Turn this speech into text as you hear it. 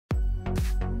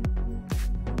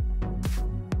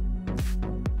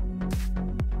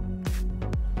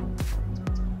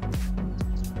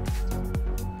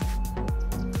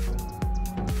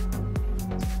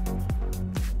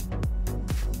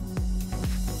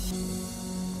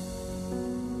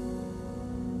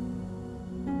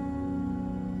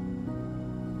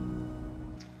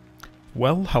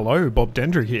Well, hello, Bob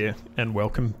Dendry here, and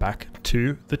welcome back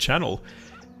to the channel.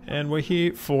 And we're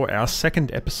here for our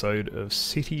second episode of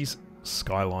Cities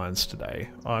Skylines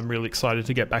today. I'm really excited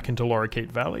to get back into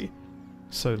Lorikeet Valley,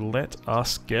 so let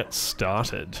us get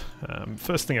started.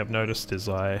 First thing I've noticed is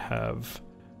I have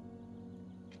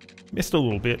missed a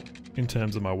little bit in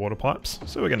terms of my water pipes,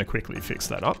 so we're going to quickly fix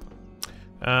that up.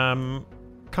 A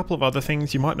couple of other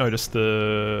things. You might notice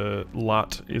the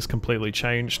LUT is completely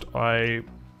changed.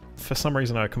 For some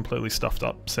reason I completely stuffed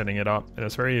up setting it up, and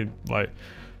it's very like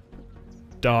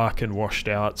dark and washed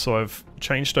out, so I've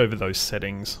changed over those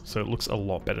settings so it looks a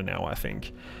lot better now, I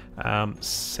think.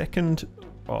 Second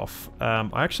off,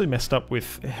 I actually messed up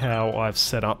with how I've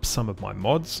set up some of my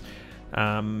mods.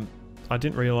 I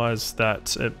didn't realize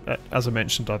that, as I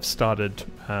mentioned, I've started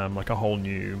like a whole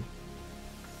new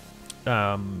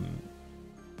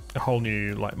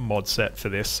like mod set for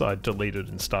this. I deleted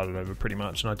and started over pretty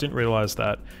much, and I didn't realize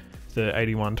that the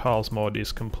 81 tiles mod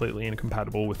is completely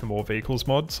incompatible with the more vehicles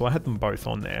mod, so I had them both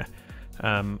on there.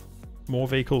 More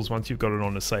vehicles, once you've got it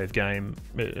on a save game,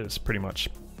 it's pretty much,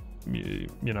 you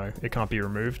know, it can't be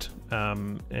removed,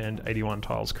 and 81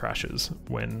 tiles crashes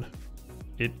when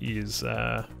it is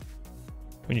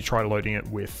when you try loading it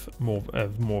with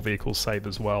more vehicles save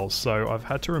as well. So I've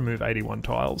had to remove 81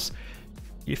 tiles.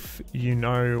 If you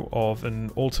know of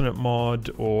an alternate mod,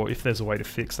 or if there's a way to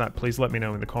fix that, please let me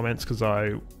know in the comments, because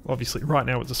obviously right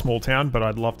now it's a small town, but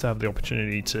I'd love to have the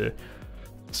opportunity to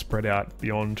spread out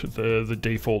beyond the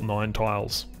default 9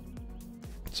 tiles.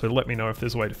 So let me know if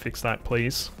there's a way to fix that,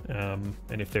 please. And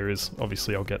if there is,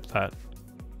 obviously I'll get that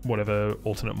whatever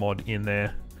alternate mod in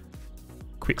there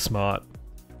quick smart.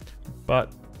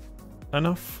 But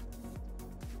enough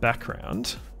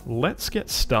background. Let's get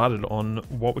started on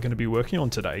what we're going to be working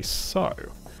on today. So,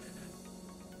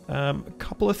 a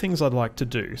couple of things I'd like to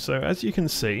do. So as you can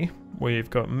see, we've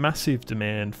got massive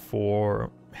demand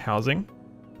for housing.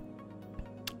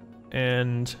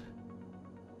 And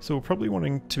so we're probably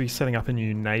wanting to be setting up a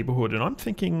new neighborhood. And I'm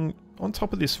thinking on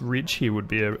top of this ridge here would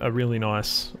be a really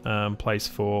nice place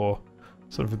for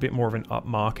sort of a bit more of an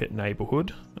upmarket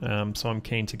neighborhood. So I'm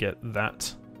keen to get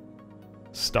that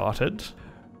started.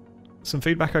 Some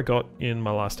feedback I got in my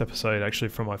last episode, actually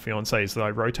from my fiance, is that I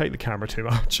rotate the camera too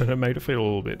much and it made it feel a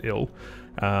little bit ill.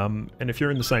 And if you're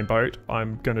in the same boat,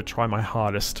 I'm going to try my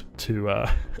hardest to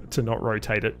not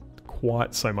rotate it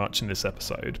quite so much in this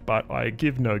episode, but I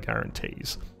give no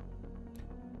guarantees.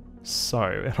 So,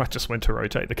 and I just went to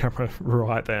rotate the camera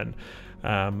right then,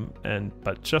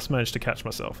 but just managed to catch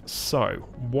myself. So,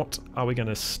 what are we going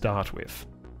to start with?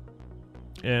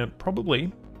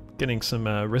 Probably getting some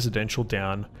residential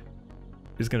down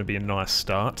is going to be a nice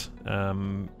start,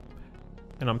 and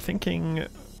I'm thinking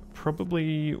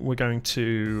probably we're going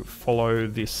to follow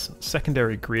this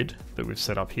secondary grid that we've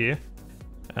set up here,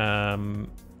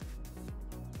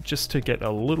 just to get a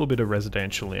little bit of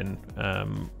residential in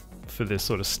for this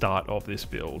sort of start of this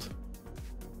build.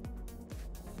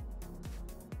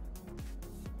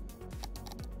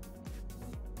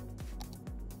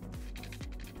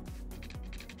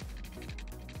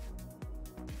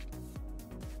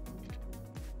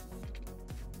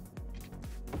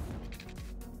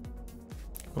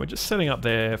 We're just setting up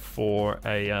there for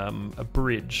a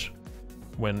bridge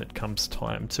when it comes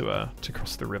time to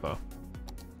cross the river.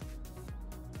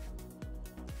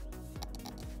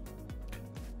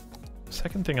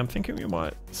 Second thing, I'm thinking we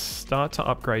might start to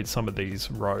upgrade some of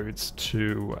these roads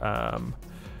to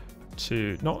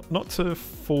not to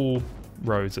full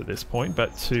roads at this point,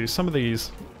 but to some of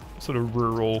these sort of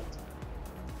rural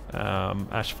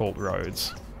asphalt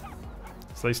roads.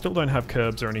 So they still don't have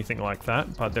curbs or anything like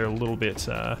that, but they're a little bit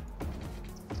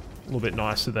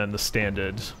nicer than the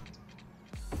standard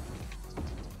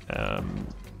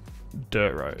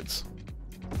dirt roads.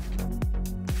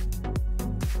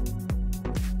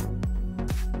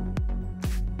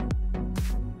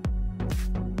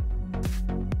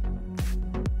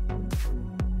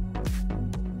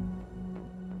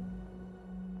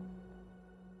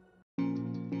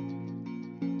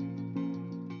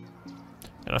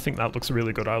 And I think that looks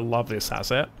really good. I love this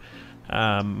asset.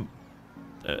 I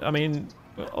mean,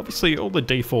 obviously all the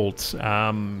default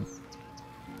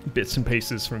bits and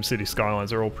pieces from City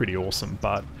Skylines are all pretty awesome,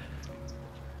 but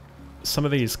some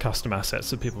of these custom assets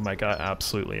that people make are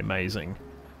absolutely amazing.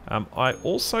 I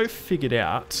also figured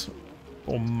out,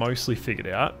 or mostly figured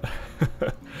out,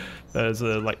 there's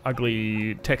like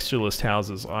ugly textureless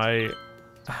houses. I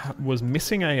was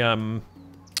missing a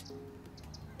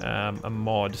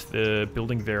mod, the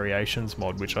building variations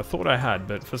mod, which I thought I had,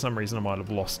 but for some reason I might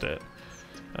have lost it.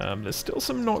 There's still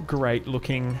some not great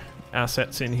looking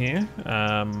assets in here.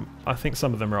 I think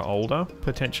some of them are older,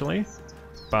 potentially,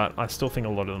 but I still think a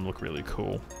lot of them look really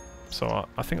cool. So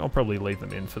I think I'll probably leave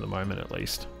them in for the moment at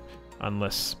least,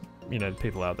 unless, you know,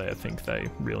 people out there think they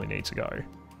really need to go.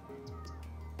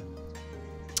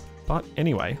 But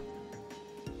anyway,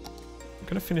 I'm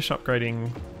going to finish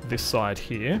upgrading this side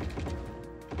here.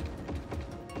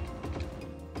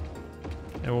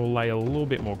 And we'll lay a little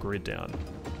bit more grid down.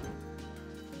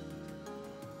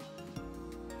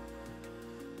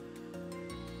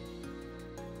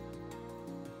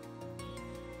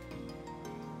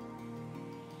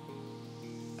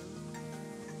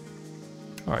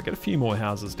 Alright, get a few more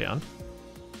houses down.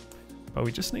 But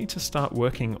we just need to start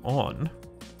working on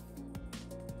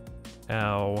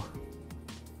our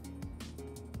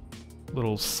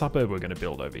little suburb we're going to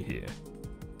build over here.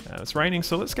 It's raining,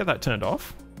 so let's get that turned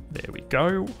off. There we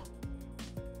go.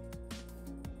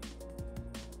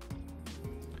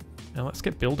 Now let's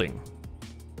get building.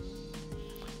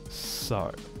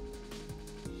 So,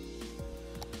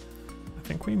 I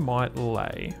think we might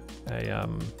lay a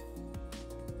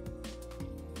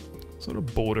sort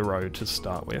of border road to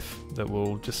start with that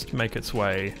will just make its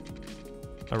way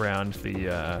around the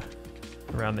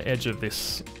edge of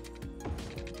this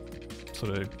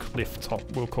sort of cliff top,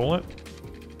 we'll call it.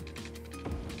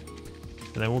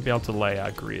 And then we'll be able to lay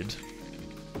our grid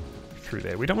through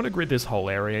there. We don't want to grid this whole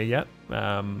area yet,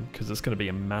 because it's going to be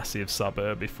a massive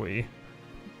suburb if we,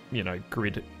 you know,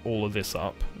 grid all of this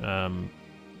up.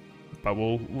 But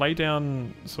we'll lay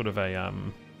down sort of a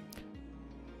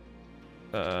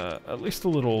at least a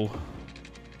little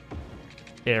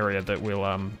area that we'll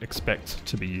expect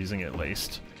to be using at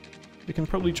least. We can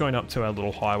probably join up to our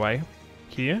little highway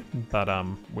here, but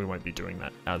we won't be doing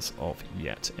that as of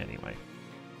yet anyway.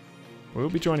 We'll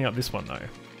be joining up this one though.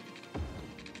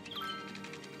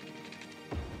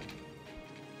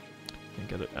 And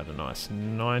get it at a nice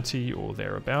 90 or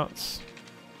thereabouts.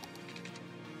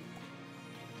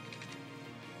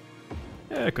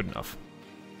 Yeah, good enough.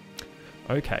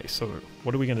 Okay, so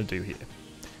what are we going to do here?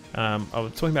 I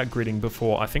was talking about gridding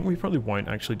before. I think we probably won't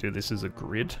actually do this as a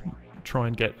grid. Try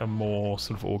and get a more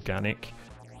sort of organic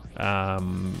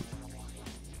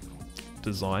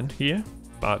design here,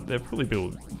 but there probably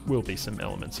will be some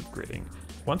elements of gridding.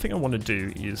 One thing I want to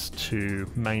do is to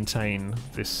maintain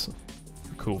this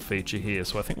cool feature here,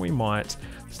 so I think we might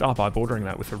start by bordering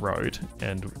that with a road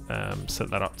and set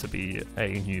that up to be a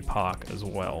new park as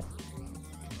well.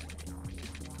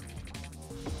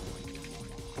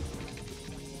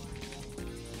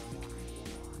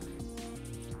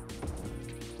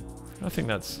 I think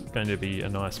that's going to be a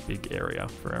nice big area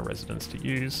for our residents to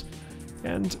use.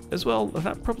 And as well,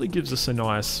 that probably gives us a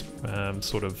nice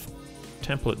sort of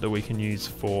template that we can use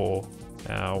for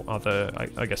our other,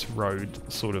 I guess, road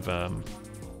sort of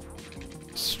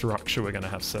structure we're going to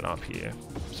have set up here.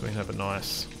 So we have a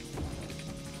nice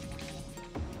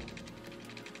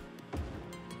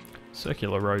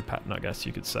circular road pattern, I guess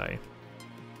you could say.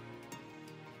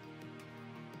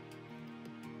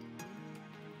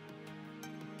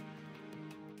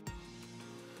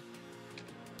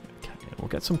 We'll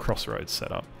get some crossroads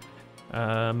set up.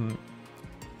 I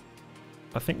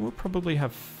think we'll probably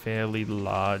have fairly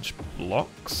large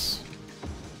blocks.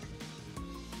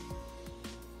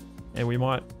 And we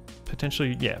might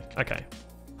potentially, yeah, okay.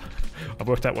 I've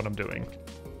worked out what I'm doing.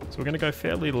 So we're going to go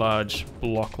fairly large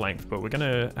block length, but we're going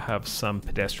to have some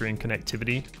pedestrian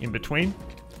connectivity in between.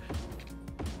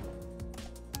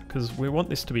 Because we want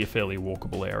this to be a fairly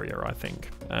walkable area, I think.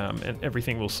 And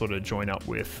everything will sort of join up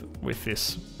with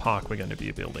this park we're going to be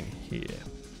building here.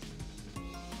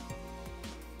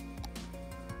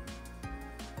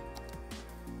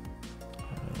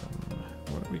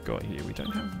 What have we got here? We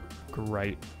don't have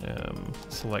great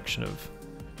selection of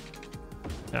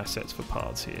assets for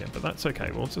paths here, but that's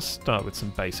okay. We'll just start with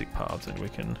some basic paths and we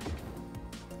can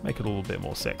make it a little bit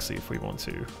more sexy if we want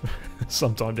to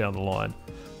sometime down the line.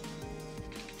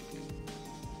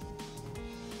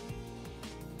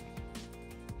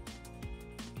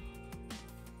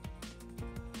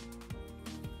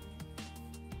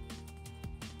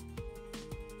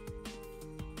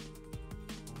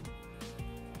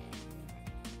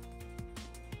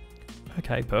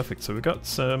 Okay, perfect. So we've got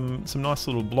some nice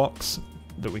little blocks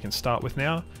that we can start with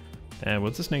now, and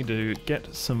we'll just need to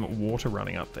get some water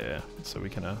running up there so we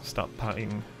can start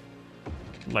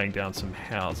laying down some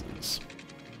houses.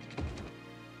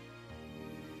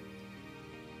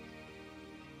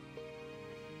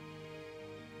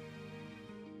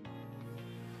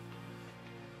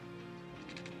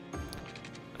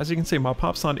 As you can see, my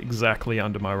pipes aren't exactly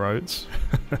under my roads,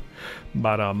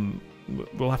 but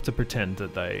we'll have to pretend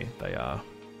that they are.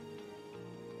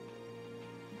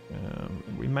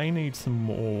 We may need some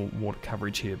more water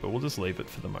coverage here, but we'll just leave it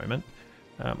for the moment.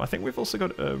 I think we've also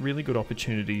got a really good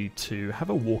opportunity to have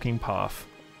a walking path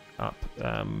up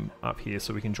here,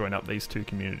 so we can join up these two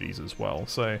communities as well.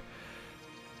 So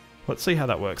let's see how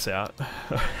that works out.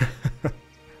 But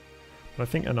I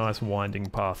think a nice winding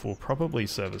path will probably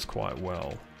serve us quite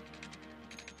well.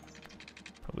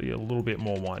 Probably a little bit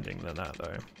more winding than that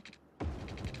though.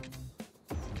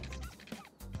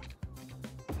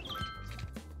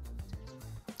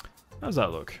 How's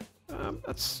that look?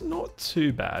 That's not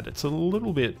too bad. It's a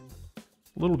little bit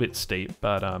steep,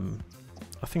 but I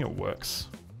think it works.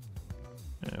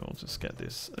 And we'll just get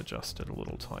this adjusted a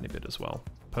little tiny bit as well.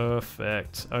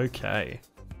 Perfect. Okay.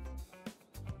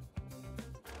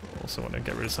 Also want to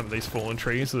get rid of some of these fallen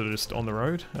trees that are just on the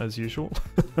road, as usual.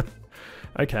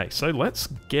 Okay, so let's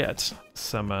get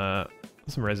some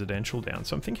residential down.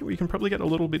 So I'm thinking we can probably get a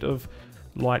little bit of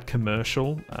light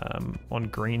commercial on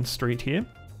Green Street here.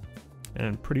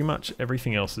 And pretty much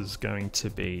everything else is going to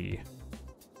be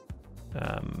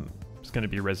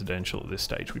residential at this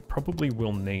stage. We probably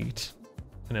will need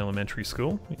an elementary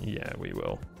school. Yeah, we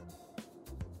will.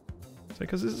 So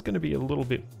because this is going to be a little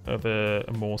bit of a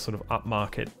more sort of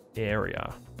upmarket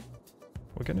area,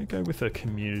 we're going to go with a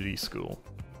community school.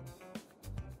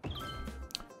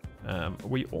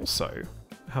 We also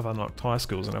have unlocked high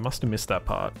schools, and I must have missed that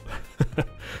part.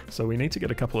 So we need to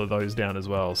get a couple of those down as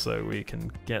well, so we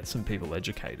can get some people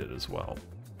educated as well.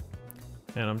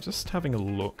 And I'm just having a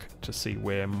look to see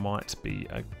where might be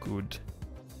a good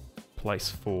place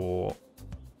for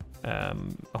a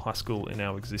high school in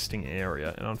our existing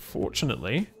area. And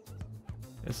unfortunately,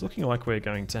 it's looking like we're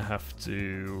going to have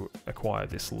to acquire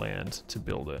this land to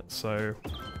build it. So,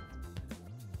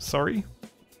 sorry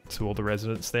to all the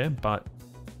residents there, but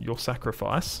your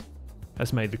sacrifice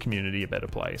has made the community a better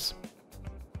place.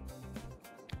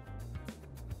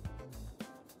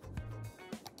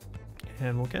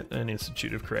 And we'll get an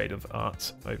Institute of Creative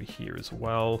Arts over here as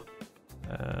well.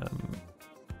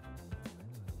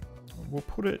 We'll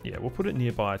put it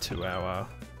nearby to our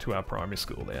primary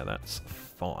school there. That's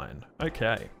fine.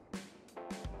 Okay.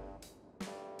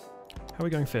 How are we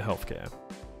going for healthcare?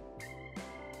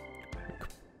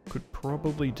 Could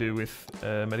probably do with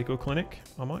a medical clinic.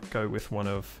 I might go with one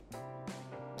of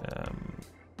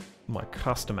my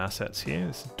custom assets here.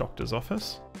 This is doctor's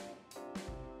office.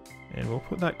 And we'll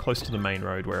put that close to the main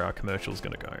road where our commercial is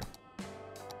going to go.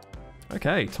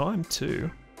 Okay, time to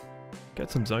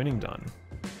get some zoning done.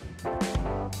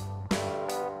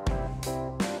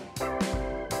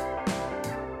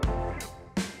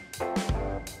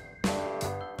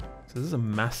 So this is a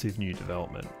massive new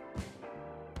development.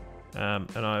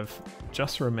 And I've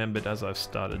just remembered as I've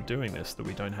started doing this that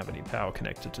we don't have any power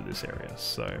connected to this area,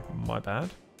 so my bad.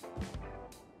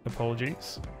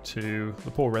 Apologies to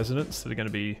the poor residents that are going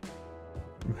to be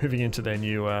moving into their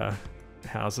new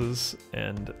houses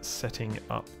and setting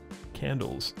up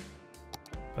candles.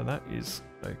 But that is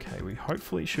okay. We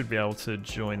hopefully should be able to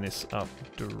join this up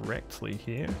directly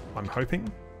here. I'm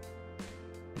hoping.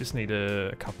 Just need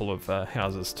a couple of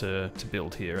houses to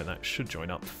build here, and that should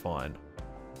join up fine.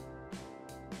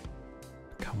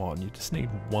 Come on, you just need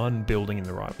one building in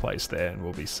the right place there and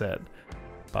we'll be set.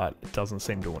 But it doesn't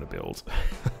seem to want to build.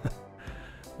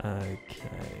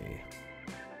 Okay.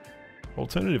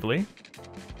 Alternatively,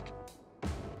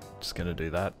 just gonna do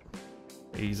that.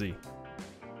 Easy.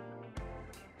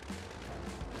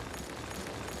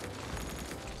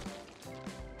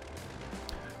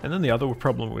 And then the other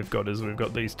problem we've got is we've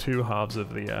got these two halves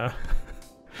of the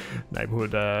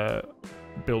neighborhood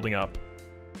building up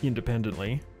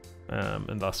independently,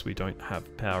 and thus we don't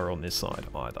have power on this side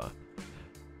either.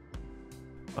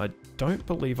 I don't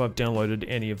believe I've downloaded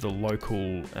any of the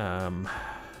local,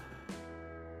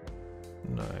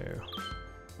 no.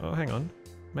 Oh, hang on.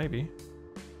 Maybe.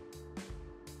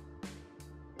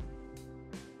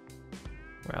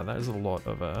 Wow, that is a lot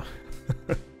of,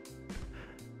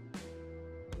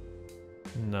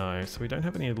 No, so we don't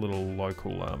have any little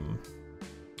local,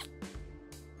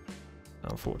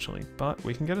 unfortunately. But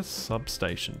we can get a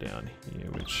substation down here,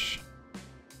 which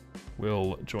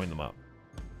will join them up.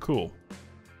 Cool.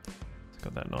 It's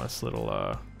got that nice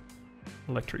little,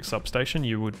 electric substation.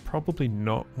 You would probably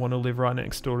not want to live right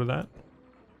next door to that,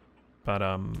 but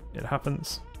it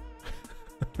happens.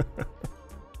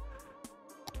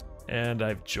 And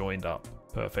they've joined up.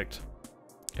 Perfect.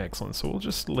 Excellent. So we'll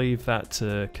just leave that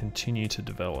to continue to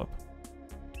develop.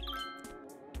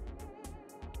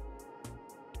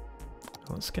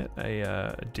 Let's get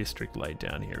a district laid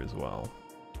down here as well.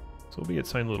 So it'll be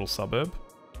its own little suburb.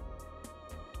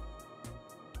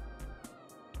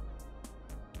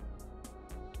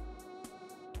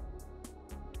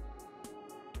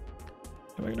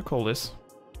 What are we going to call this?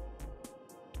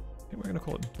 I think we're going to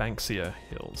call it Banksia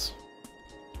Hills.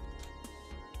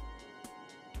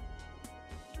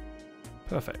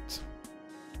 Perfect.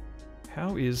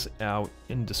 How is our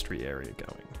industry area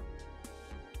going?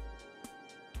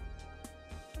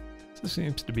 This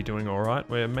seems to be doing alright.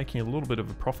 We're making a little bit of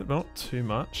a profit, but not too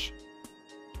much.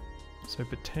 So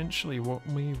potentially what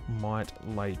we might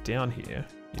lay down here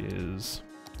is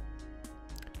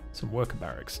some worker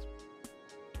barracks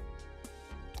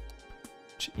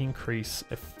to increase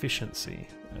efficiency.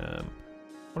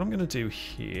 What I'm going to do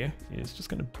here is just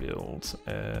going to build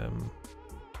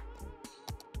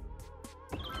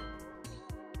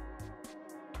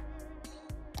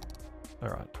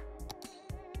alright.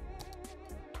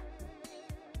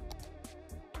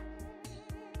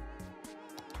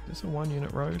 Is this a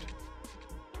 1-unit road?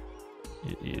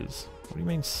 It is. What do you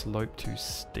mean slope too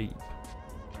steep?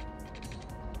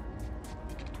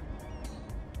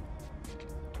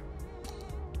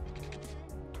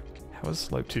 How is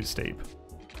slope too steep?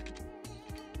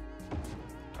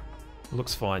 It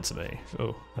looks fine to me.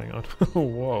 Oh, hang on.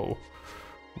 Whoa.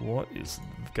 What is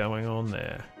going on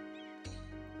there?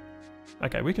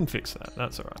 Okay, we can fix that.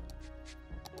 That's alright.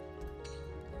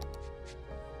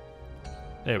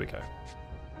 There we go.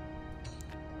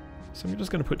 So I'm just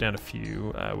going to put down a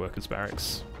few workers'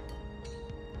 barracks,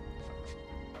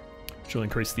 which will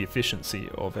increase the efficiency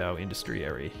of our industry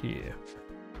area here.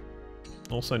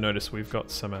 Also notice we've got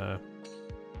some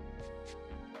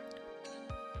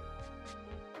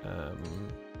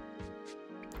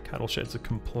cattle sheds are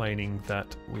complaining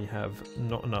that we have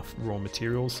not enough raw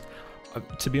materials.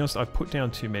 To be honest, I've put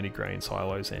down too many grain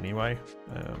silos anyway.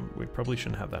 We probably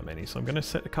shouldn't have that many, so I'm going to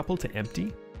set a couple to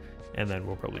empty, and then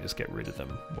we'll probably just get rid of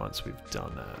them once we've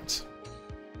done that.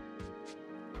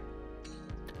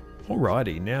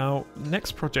 Alrighty, now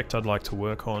next project I'd like to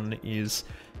work on is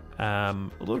a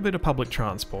little bit of public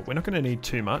transport. We're not going to need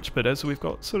too much, but as we've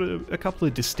got sort of a couple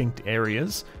of distinct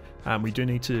areas, we do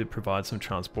need to provide some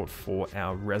transport for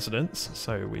our residents,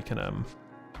 so we can,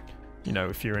 you know,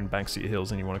 if you're in Banksia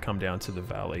Hills and you want to come down to the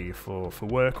valley for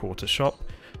work or to shop,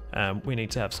 we need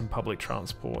to have some public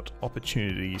transport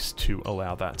opportunities to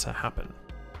allow that to happen.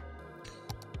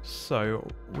 So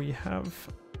we have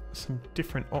some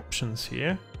different options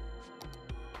here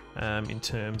in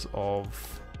terms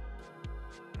of...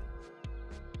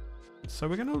 So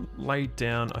we're going to lay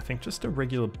down, I think, just a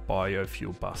regular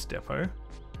biofuel bus depot.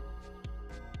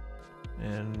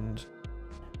 And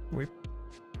I'm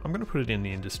going to put it in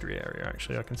the industry area,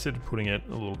 actually. I considered putting it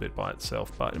a little bit by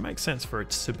itself, but it makes sense for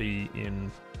it to be in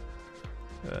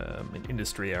an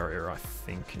industry area, I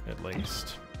think, at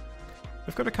least.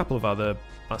 We've got a couple of other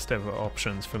bus depot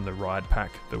options from the ride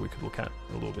pack that we could look at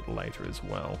a little bit later as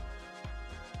well.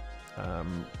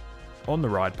 On the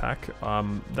ride pack,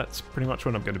 that's pretty much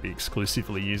what I'm going to be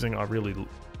exclusively using. I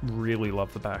really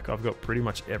love the pack. I've got pretty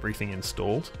much everything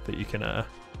installed that you can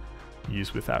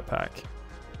use with that pack.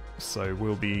 So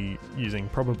we'll be using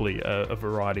probably a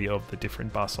variety of the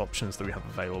different bus options that we have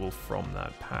available from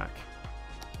that pack.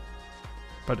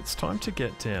 But it's time to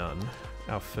get down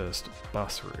our first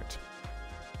bus route.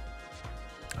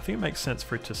 I think it makes sense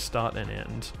for it to start and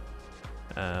end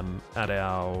at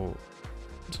our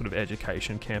sort of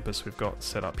education campus we've got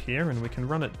set up here, and we can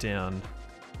run it down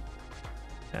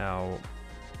our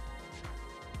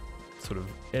sort of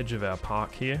edge of our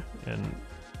park here. And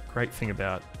great thing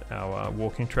about our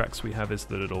walking tracks we have is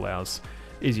that it allows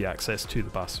easy access to the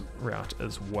bus route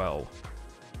as well.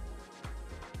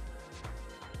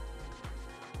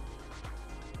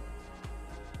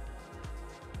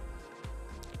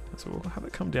 So we'll have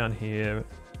it come down here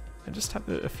and just have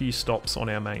a few stops on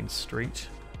our main street.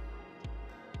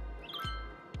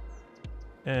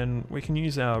 And we can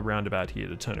use our roundabout here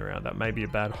to turn around. That may be a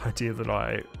bad idea that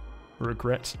I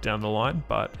regret down the line,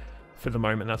 but for the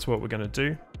moment that's what we're going to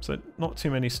do. So not too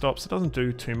many stops. It doesn't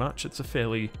do too much. It's a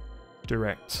fairly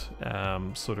direct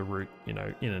sort of route, you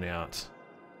know, in and out.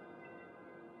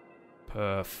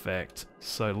 Perfect.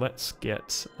 So let's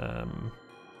get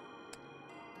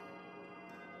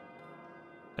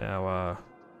our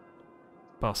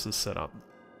buses set up.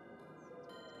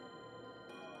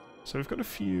 So we've got a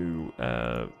few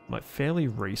like fairly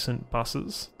recent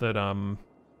buses that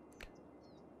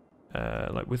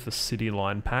like with the City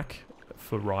Line pack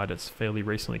for riders fairly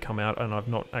recently come out, and I've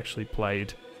not actually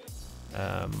played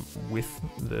with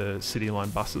the City Line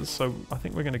buses, so I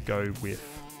think we're going to go with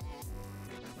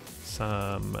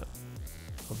some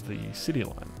of the City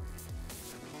Line.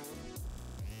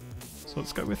 So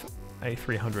let's go with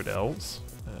A300Ls.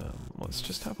 Let's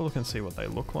just have a look and see what they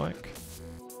look like.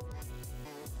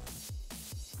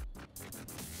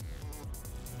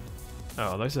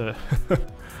 Oh, those are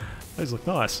those look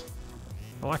nice.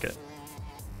 I like it.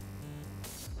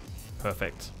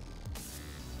 Perfect.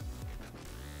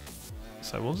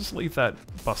 So we'll just leave that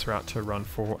bus route to run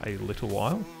for a little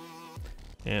while,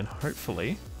 and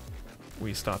hopefully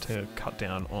we start to cut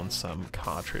down on some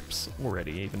car trips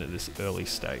already, even at this early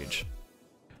stage.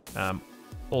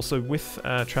 Also with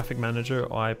Traffic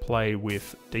Manager, I play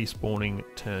with despawning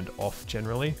turned off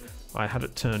generally. I had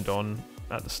it turned on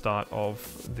at the start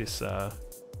of this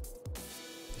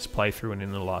this playthrough and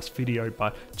in the last video,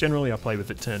 but generally I play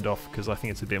with it turned off because I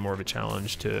think it's a bit more of a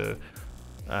challenge to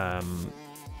I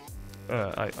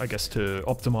guess to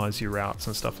optimize your routes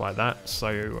and stuff like that.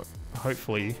 So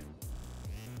hopefully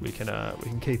we can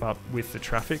keep up with the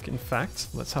traffic. In fact,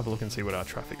 let's have a look and see what our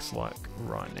traffic's like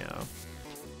right now.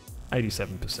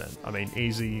 87%. I mean,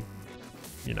 easy.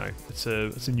 You know, it's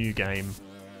a new game,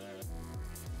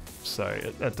 so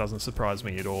that doesn't surprise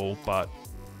me at all. But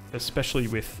especially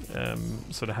with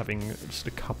sort of having just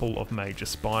a couple of major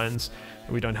spines,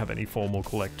 we don't have any formal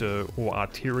collector or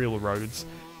arterial roads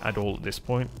at all at this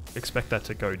point. Expect that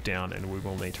to go down, and we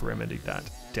will need to remedy that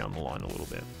down the line a little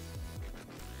bit.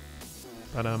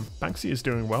 But Banksia is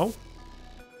doing well.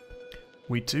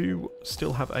 We do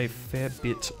still have a fair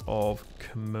bit of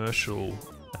commercial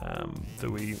that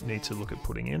we need to look at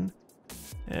putting in,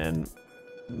 and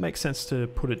it makes sense to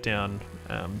put it down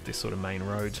this sort of main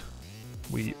road.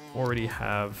 We already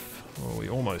have, well, we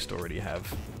almost already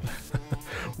have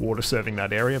water serving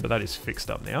that area, but that is fixed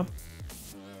up now.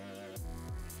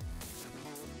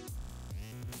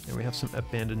 And we have some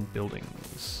abandoned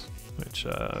buildings, which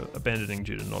are abandoning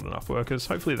due to not enough workers.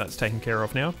 Hopefully that's taken care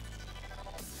of now.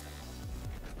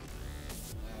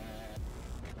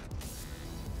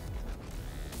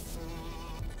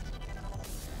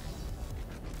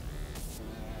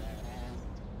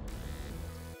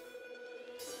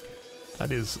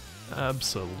 That is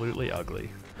absolutely ugly.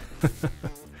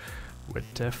 We're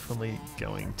definitely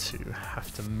going to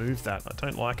have to move that. I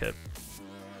don't like it.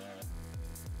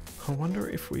 I wonder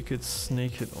if we could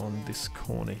sneak it on this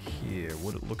corner here.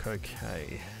 Would it look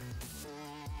okay?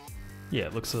 Yeah,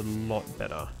 it looks a lot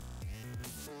better.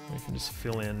 We can just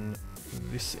fill in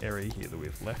this area here that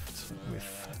we've left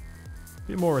with a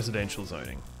bit more residential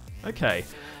zoning. Okay,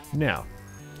 now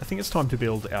I think it's time to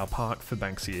build our park for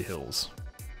Banksia Hills.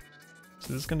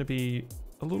 So this is going to be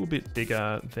a little bit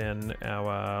bigger than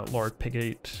our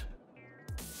Lorikeet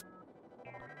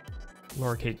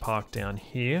Park down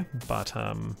here, but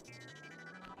I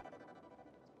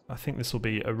think this will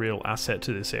be a real asset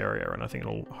to this area, and I think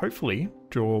it'll hopefully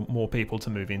draw more people to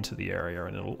move into the area,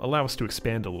 and it'll allow us to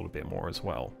expand a little bit more as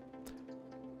well.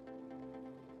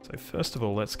 So first of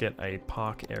all, let's get a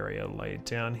park area laid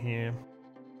down here.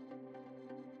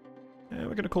 And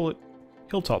we're going to call it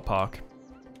Hilltop Park.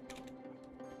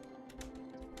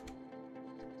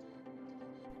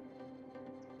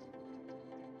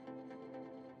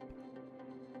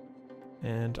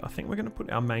 And I think we're going to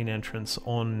put our main entrance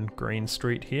on Green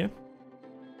Street here,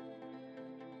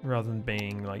 rather than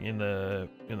being like in the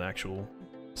actual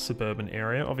suburban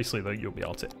area. Obviously though, you'll be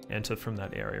able to enter from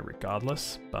that area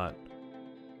regardless, but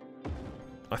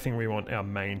I think we want our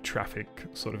main traffic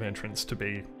sort of entrance to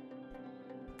be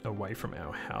away from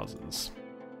our houses.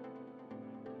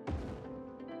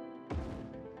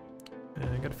 And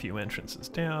I've got a few entrances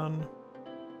down.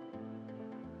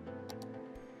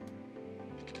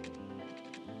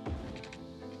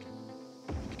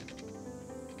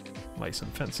 Lay some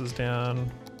fences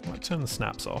down. Might turn the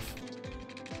snaps off,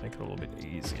 make it a little bit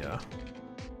easier.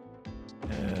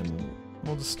 And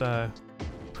we'll just go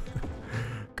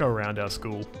around our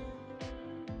school.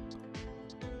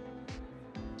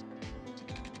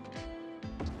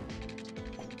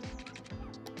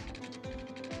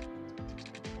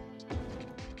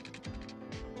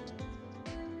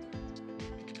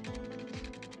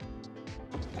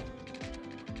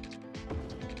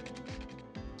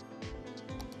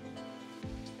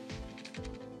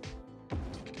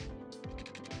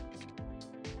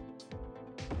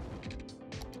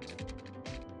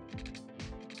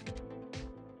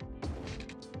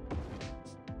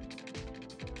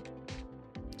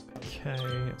 Okay,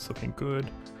 it's looking good.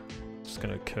 Just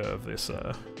going to curve this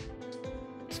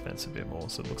fence a bit more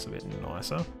so it looks a bit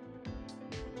nicer.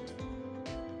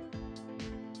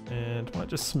 And might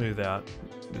just smooth out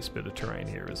this bit of terrain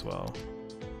here as well.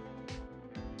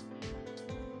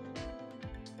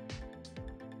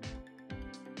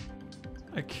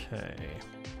 Okay.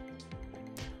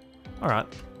 Alright,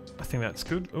 I think that's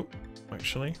good. Oh,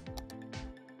 actually,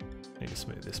 need to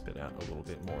smooth this bit out a little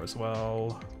bit more as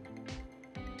well.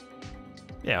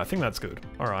 Yeah, I think that's good.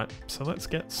 Alright, so let's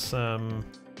get some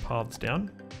paths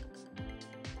down.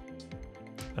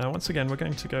 Once again, we're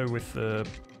going to go with the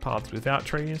paths without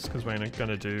trees because we're going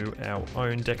to do our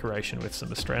own decoration with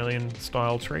some Australian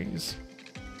style trees.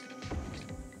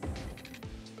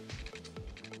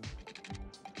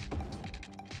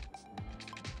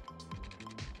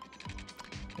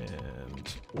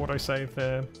 And autosave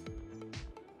there.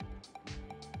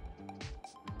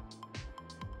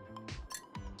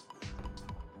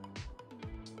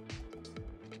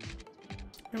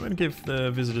 I'm going to give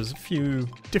the visitors a few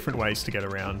different ways to get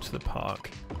around the park.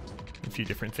 A few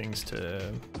different things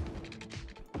to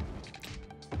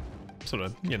sort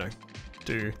of, you know,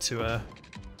 do to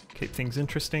keep things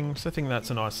interesting. So I think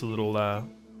that's a nice little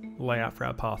layout for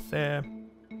our path there.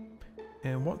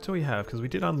 And what do we have? Because we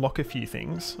did unlock a few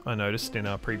things, I noticed, in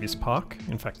our previous park.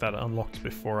 In fact, that unlocked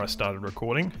before I started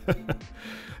recording.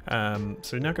 So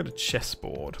we've now got a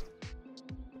chessboard.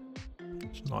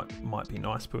 Which might be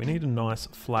nice, but we need a nice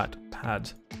flat pad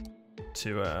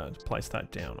to place that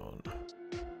down on.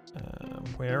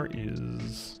 Where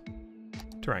is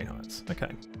terrain heights?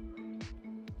 Okay.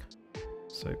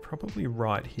 So probably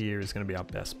right here is going to be our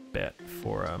best bet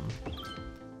for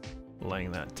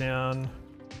laying that down.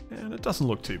 And it doesn't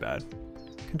look too bad.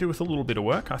 Can do with a little bit of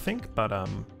work, I think, but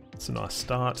it's a nice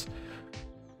start.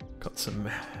 Got some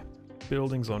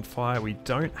buildings on fire. We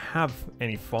don't have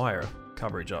any fire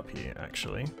coverage up here,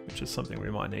 actually, which is something we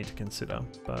might need to consider,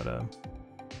 but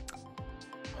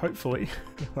hopefully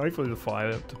the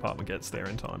fire department gets there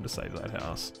in time to save that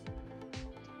house.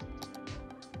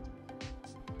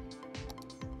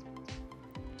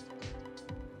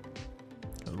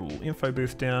 A little info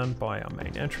booth down by our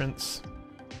main entrance.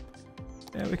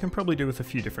 Yeah, we can probably do with a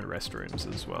few different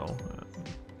restrooms as well,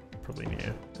 probably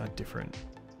near different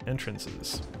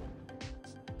entrances.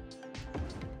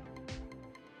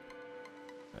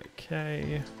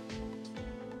 Okay,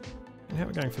 and how are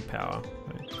we going for power?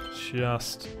 We're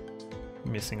just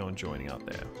missing on joining up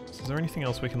there. So is there anything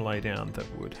else we can lay down that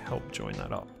would help join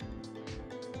that up?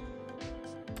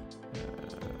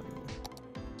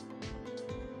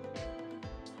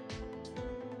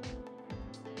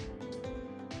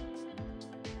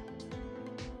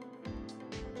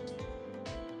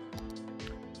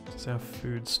 Is our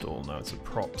food stall? No, it's a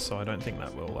prop, so I don't think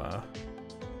that will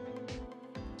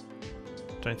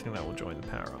join the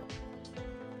power up.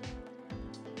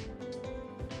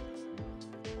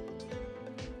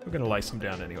 We're going to lay some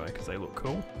down anyway because they look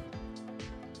cool.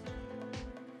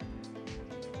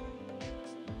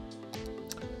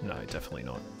 No, definitely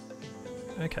not.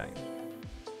 Okay.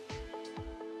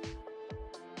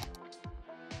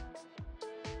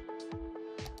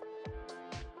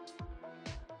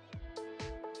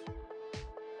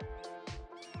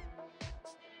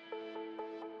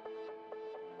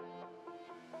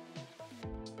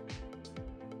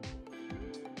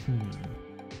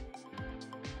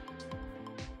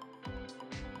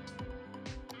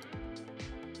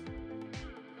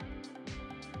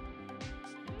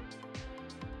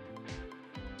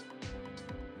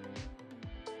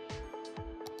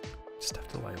 Just have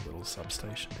to lay a little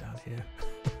substation down here.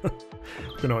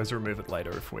 We can always remove it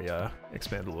later if we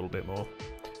expand a little bit more.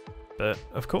 But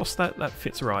of course that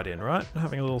fits right in, right?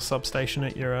 Having a little substation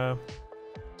at your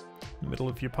middle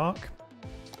of your park.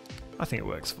 I think it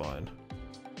works fine.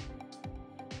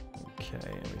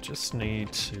 Okay, we just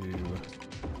need to...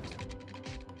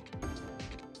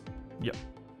 Yep.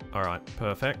 Alright,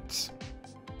 perfect.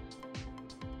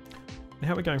 And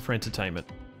how are we going for entertainment?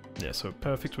 Yeah, so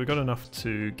perfect. We've got enough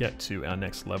to get to our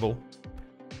next level.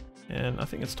 And I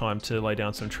think it's time to lay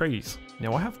down some trees.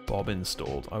 Now I have Bob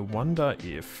installed. I wonder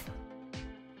if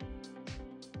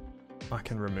I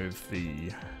can remove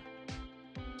the...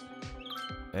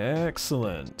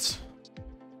 Excellent.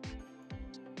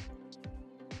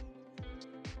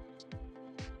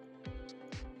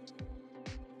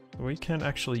 We can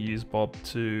actually use Bob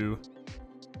to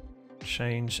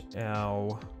change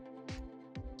our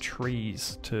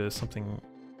trees to something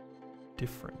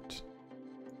different.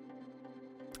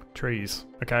 Trees.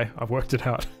 Okay, I've worked it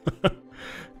out.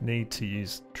 Need to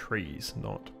use trees,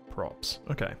 not props.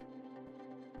 Okay.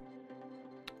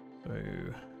 So...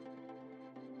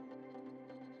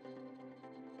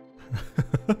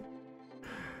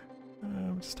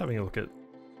 just having a look at,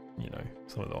 you know,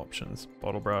 some of the options.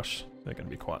 Bottle brush, they're going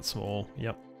to be quite small.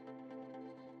 Yep.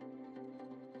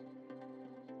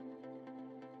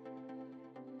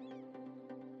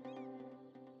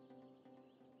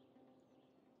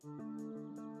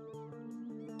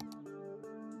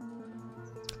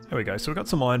 There we go. So we've got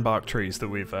some ironbark trees that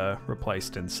we've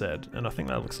replaced instead, and I think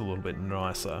that looks a little bit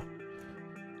nicer.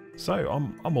 So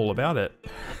I'm all about it.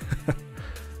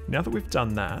 Now that we've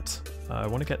done that, I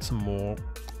want to get some more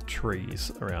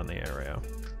trees around the area.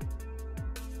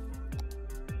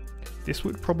 this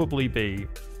would probably be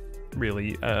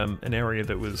really an area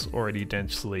that was already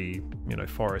densely, you know,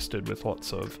 forested with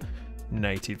lots of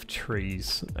native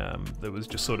trees that was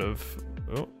just sort of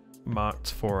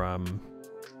marked for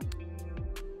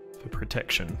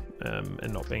protection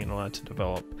and not being allowed to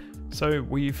develop. So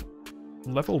we've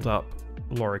leveled up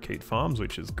Lorikeet Farms,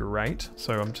 which is great.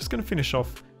 So I'm just going to finish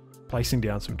off placing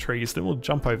down some trees, then we'll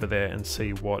jump over there and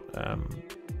see what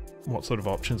sort of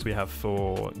options we have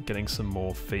for getting some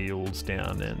more fields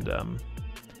down and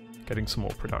getting some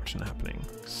more production happening.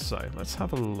 So let's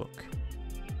have a look.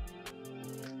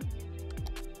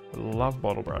 I love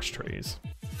bottle brush trees.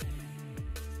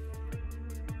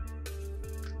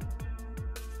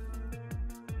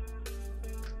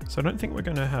 So I don't think we're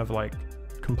going to have like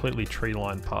completely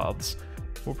tree-lined paths.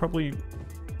 We'll probably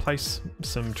place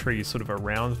some trees sort of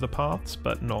around the paths,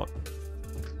 but not,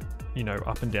 you know,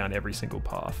 up and down every single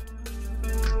path.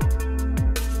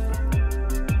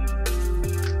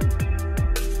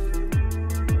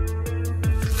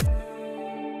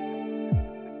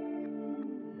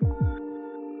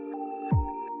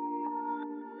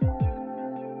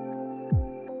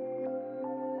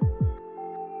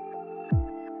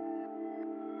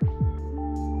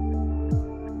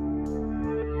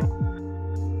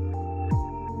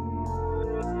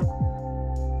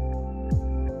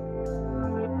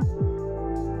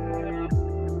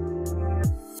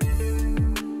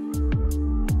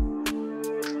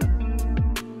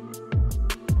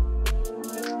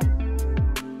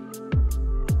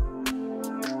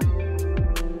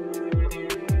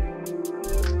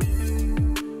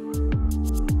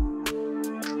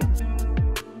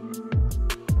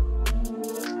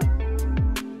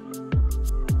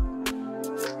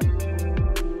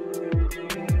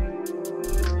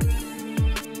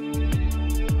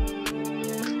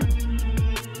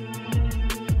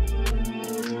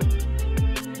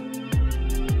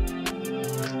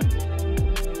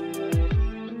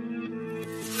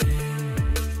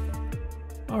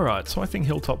 Alright, so I think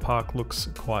Hilltop Park looks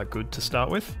quite good to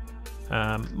start with.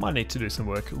 Might need to do some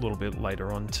work a little bit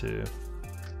later on to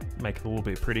make it a little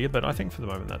bit prettier, but I think for the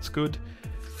moment that's good.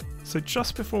 So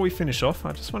just before we finish off,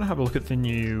 I just want to have a look at the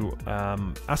new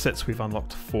assets we've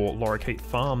unlocked for Lorikeet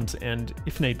Farms, and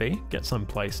if need be, get some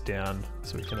placed down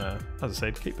so we can, as I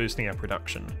said, keep boosting our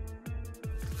production.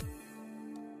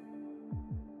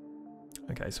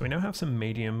 Okay, so we now have some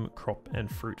medium crop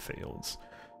and fruit fields.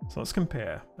 So let's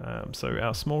compare. So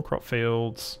our small crop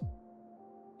fields,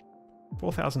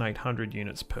 4,800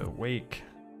 units per week.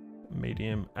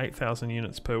 Medium, 8,000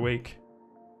 units per week.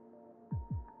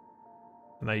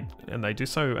 And they do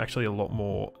so actually a lot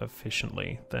more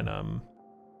efficiently than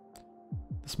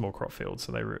the small crop fields.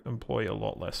 So they employ a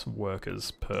lot less workers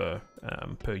per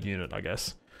unit, I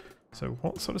guess. So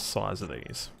what sort of size are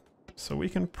these? So we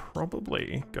can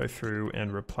probably go through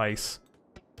and replace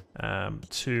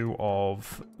 2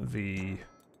 of the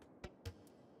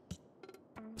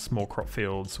small crop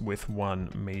fields with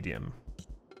 1 medium.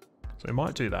 So we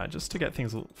might do that just to get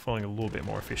things flowing a little bit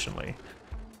more efficiently.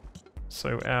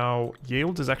 So our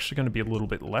yield is actually going to be a little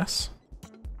bit less,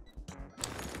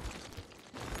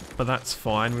 but that's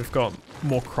fine. We've got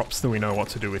more crops than we know what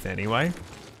to do with anyway.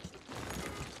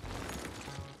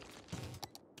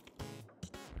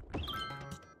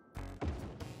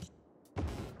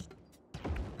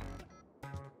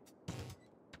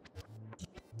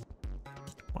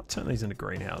 Turn these into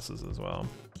greenhouses as well.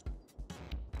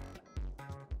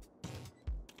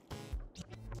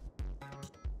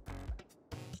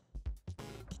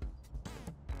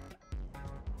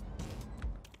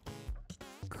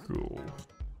 Cool.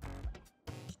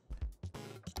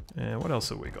 And what else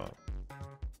have we got?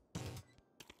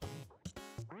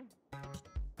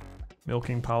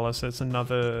 Milking parlor, so it's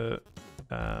another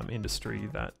industry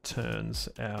that turns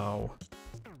our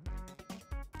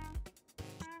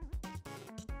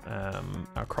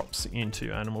crops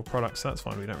into animal products. So that's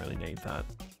fine, we don't really need that.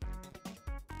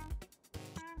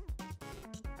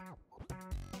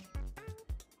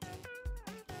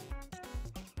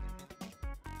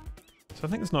 So I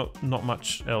think there's not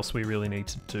much else we really need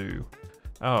to do.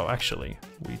 Oh, actually,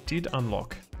 we did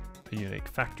unlock a unique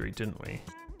factory, didn't we?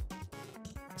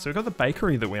 So we've got the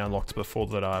bakery that we unlocked before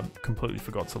that I completely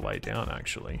forgot to lay down,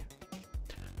 actually.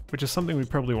 Which is something we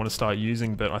probably want to start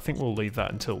using, but I think we'll leave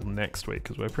that until next week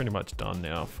because we're pretty much done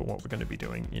now for what we're going to be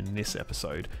doing in this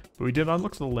episode. But we did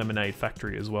unlock the lemonade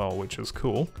factory as well, which was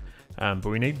cool. But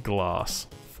we need glass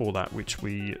for that, which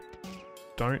we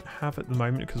don't have at the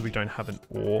moment because we don't have an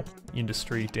ore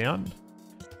industry down.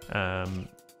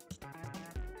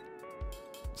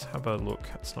 Let's have a look.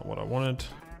 That's not what I wanted.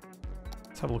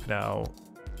 Let's have a look at our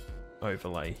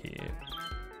overlay here.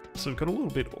 So we've got a little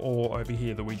bit ore over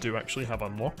here that we do actually have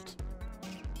unlocked.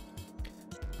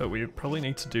 But we probably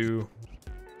need to do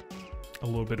a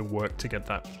little bit of work to get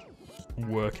that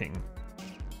working.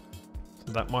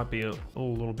 So that might be a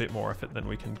little bit more effort than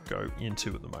we can go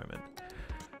into at the moment.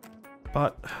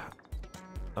 But,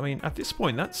 I mean, at this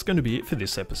point, that's going to be it for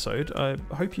this episode. I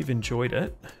hope you've enjoyed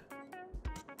it.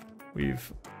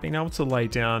 We've been able to lay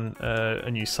down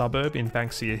a new suburb in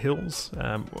Banksia Hills.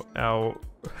 Our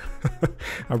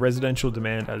residential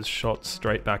demand has shot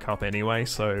straight back up anyway,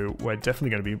 so we're definitely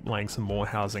going to be laying some more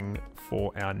housing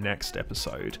for our next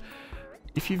episode.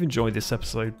 If you've enjoyed this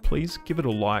episode, please give it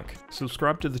a like,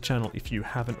 subscribe to the channel if you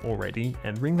haven't already,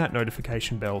 and ring that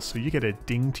notification bell so you get a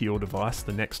ding to your device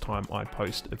the next time I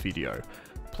post a video.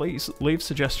 Please leave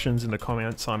suggestions in the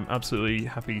comments. I'm absolutely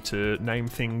happy to name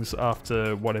things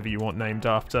after whatever you want named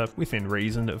after, within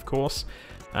reason, of course.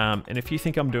 And if you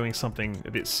think I'm doing something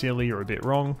a bit silly or a bit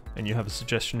wrong, and you have a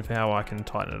suggestion for how I can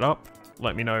tighten it up,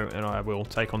 let me know and I will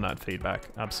take on that feedback,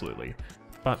 absolutely.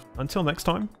 But until next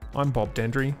time, I'm Bob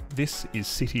Dendry, this is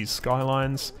Cities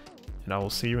Skylines, and I will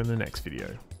see you in the next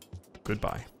video.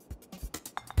 Goodbye.